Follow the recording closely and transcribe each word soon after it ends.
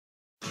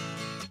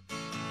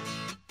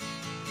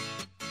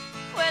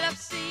I've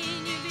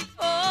seen you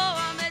before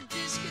on that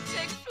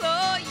discotheque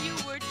floor. You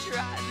were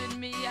driving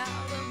me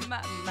out of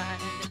my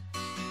mind.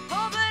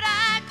 Oh, but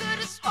I could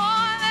have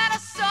sworn that I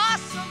saw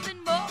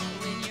something more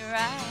in your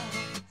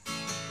eyes.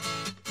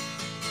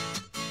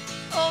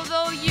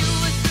 Although you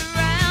were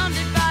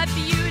surrounded by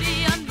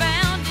beauty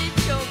unbounded,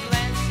 your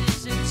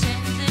glances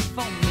intended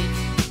for me.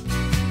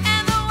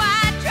 And though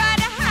I tried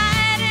to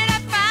hide it, I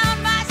found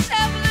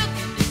myself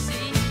looking to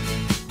see.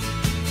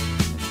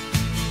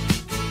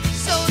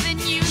 So then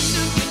you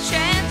took your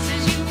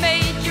chances, you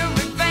made your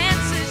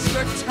advances.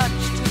 Your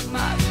touch took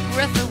my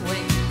breath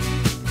away.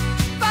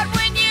 But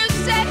when you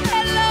said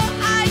hello,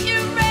 are you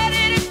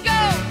ready to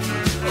go?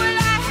 Well,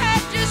 I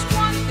had just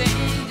one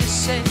thing to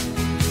say.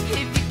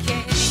 If you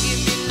can't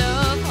give me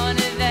love,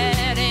 honey,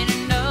 that ain't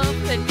enough.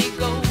 Let me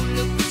go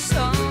look for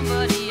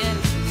somebody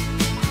else.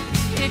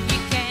 If you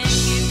can't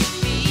give me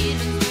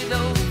feelings with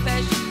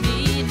old-fashioned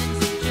meanings,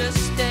 just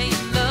stay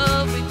in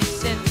love with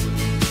yourself.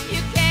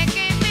 You can't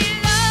give me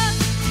love,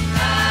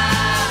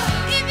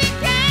 love. If you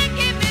can't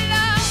give me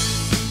love,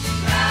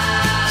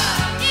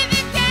 love. If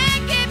you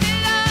can't give me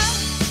love,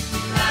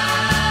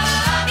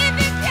 love. If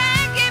you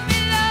can't give me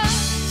love,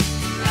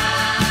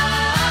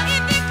 love.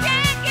 If you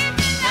can't give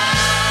me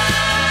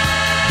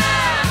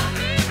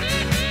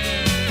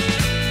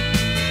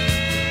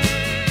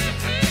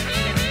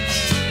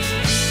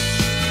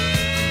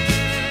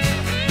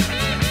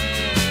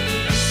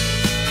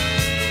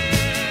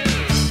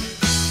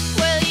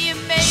Well, you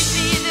may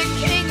be the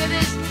king of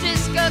this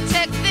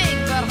discotheque thing,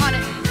 but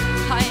honey,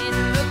 I ain't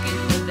looking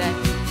for that.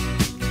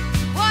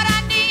 What I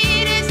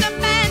need is a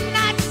man,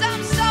 not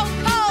some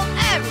so-called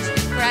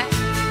aristocrat.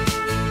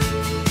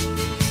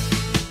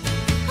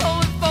 Oh,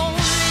 if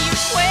only you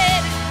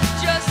waited,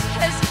 just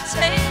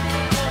hesitated,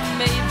 or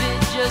maybe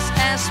just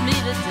asked me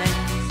to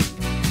dance.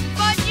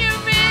 But you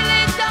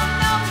really don't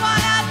know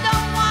what I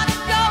don't want to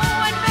go,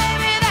 and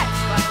baby, that's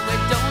why we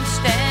don't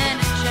stand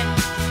a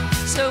chance.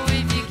 So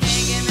if you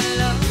can't give me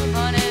love,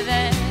 honey,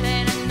 that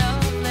ain't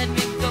enough. Let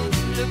me go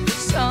look for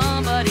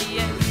somebody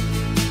else.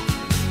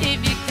 If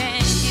you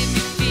can't give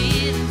me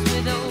feelings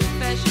with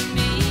old-fashioned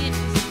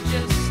meanings,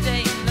 just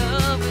stay in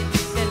love with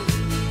yourself.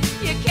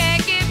 You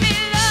can't give me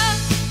love,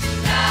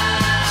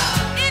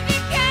 love. If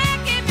you can't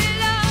give me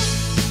love,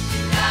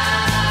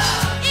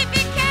 love. If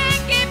you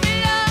can't give me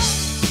love,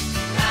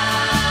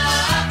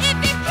 love. If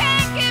you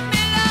can't give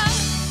me love,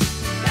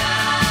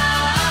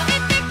 love.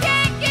 If you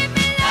can't give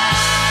me love.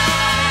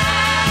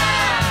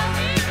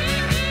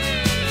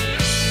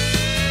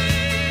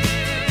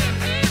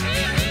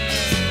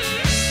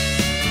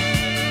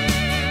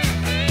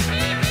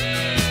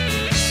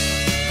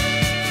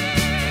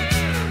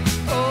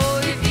 Oh,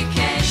 if you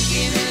can't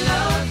give me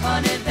love,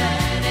 honey,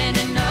 that ain't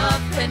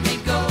enough. Let me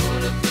go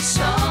look for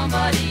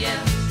somebody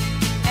else.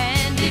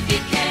 And if you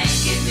can't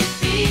give me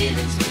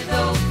feelings with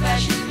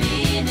old-fashioned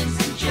meanings,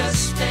 then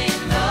just stay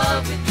in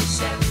love with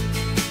yourself.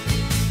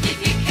 If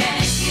you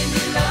can't give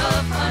me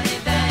love, honey,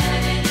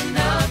 that ain't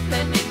enough.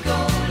 Let me go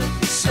look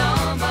for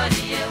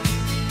somebody else.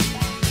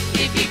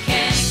 If you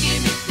can't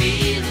give me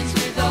feelings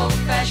with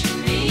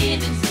old-fashioned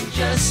meanings, then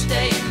just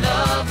stay in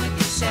love with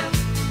yourself.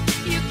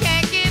 You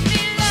can't give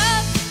me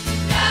love,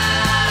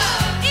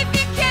 love. If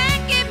you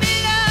can't give me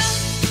love,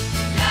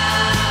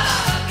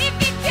 love. If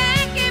you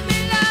can't give me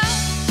love,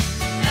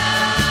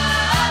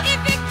 love.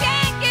 If you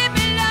can't give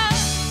me love,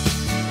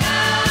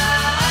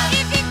 love.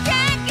 If you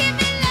can't give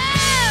me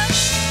love,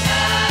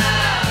 love.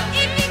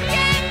 If you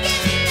can't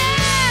give me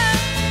love,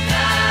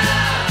 love.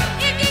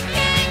 If you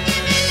can't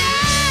give me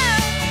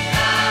love,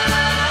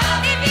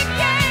 love. If you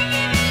can't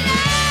give me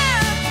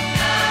love,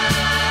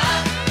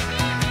 love.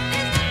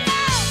 There's no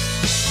love,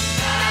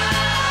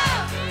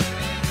 love.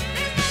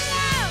 There's no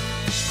love,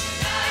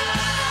 love.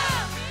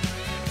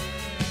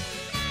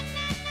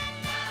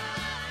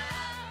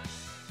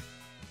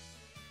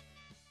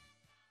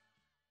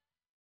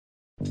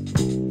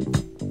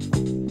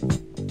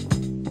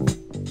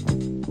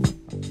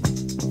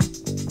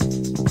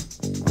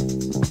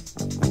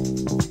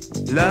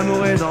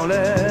 L'amour est dans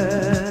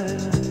l'air,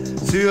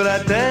 sur la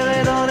terre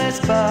et dans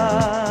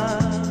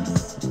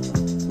l'espace.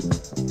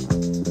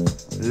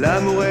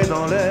 L'amour est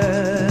dans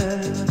l'air,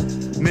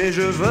 mais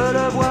je veux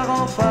le voir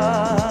en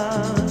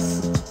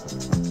face.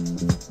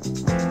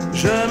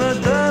 Je me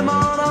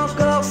demande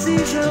encore si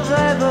je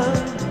rêve,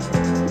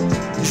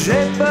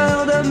 j'ai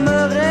peur de me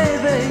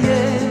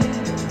réveiller.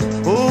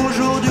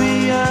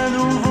 Aujourd'hui un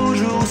nouveau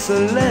jour se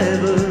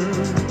lève,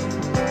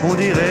 on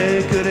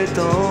dirait que les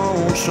temps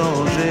ont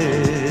changé.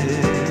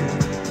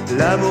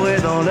 L'amour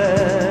est dans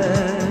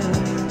l'air,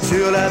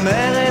 sur la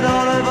mer et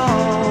dans le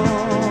vent.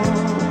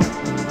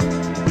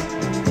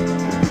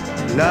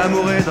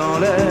 L'amour est dans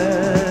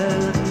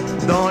l'air,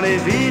 dans les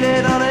villes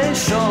et dans les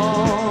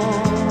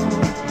champs.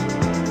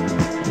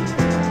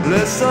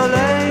 Le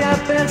soleil a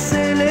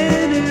percé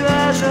les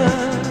nuages,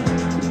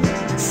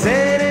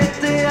 c'est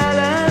l'été à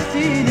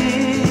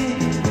l'infini.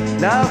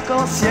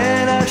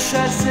 L'arc-en-ciel a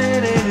chassé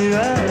les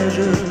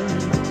nuages,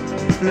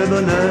 le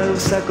bonheur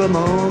ça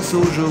commence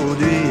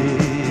aujourd'hui.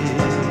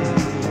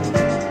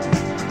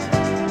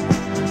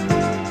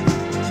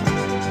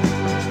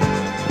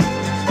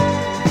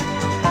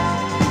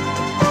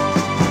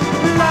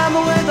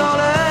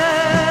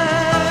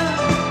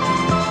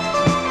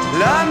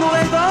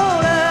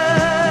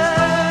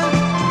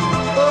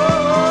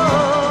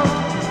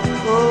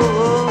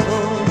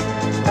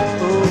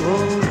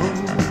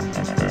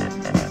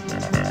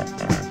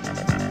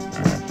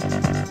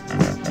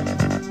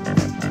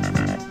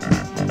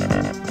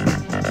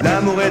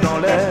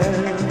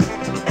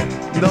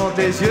 dans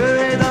tes yeux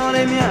et dans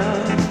les miens.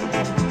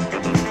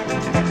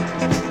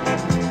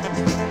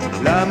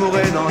 L'amour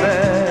est dans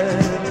l'air,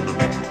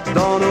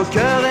 dans nos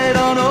cœurs et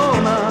dans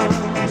nos mains.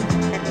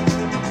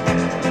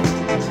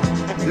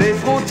 Les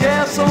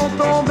frontières sont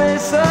tombées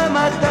ce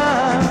matin.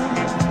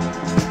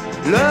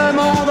 Le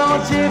monde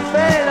entier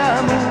fait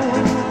l'amour.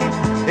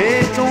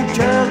 Et ton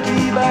cœur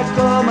qui bat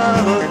comme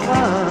un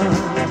refrain.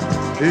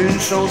 Une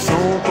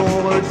chanson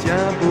qu'on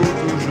retient pour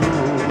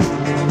toujours.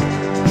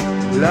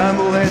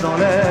 L'amour est dans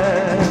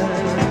l'air,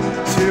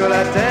 sur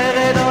la terre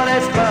et dans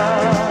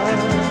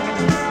l'espace.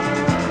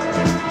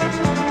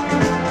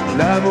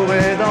 L'amour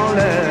est dans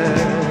l'air,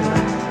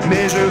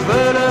 mais je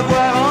veux le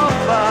voir en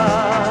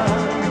face.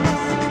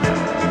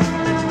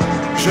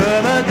 Je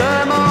me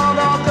demande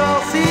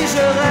encore si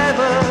je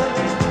rêve.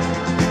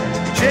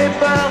 J'ai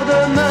peur de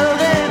me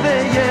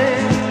réveiller.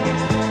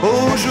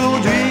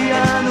 Aujourd'hui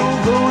un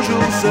nouveau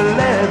jour se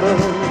lève.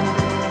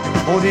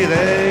 On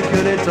dirait que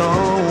les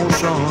temps ont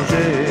changé.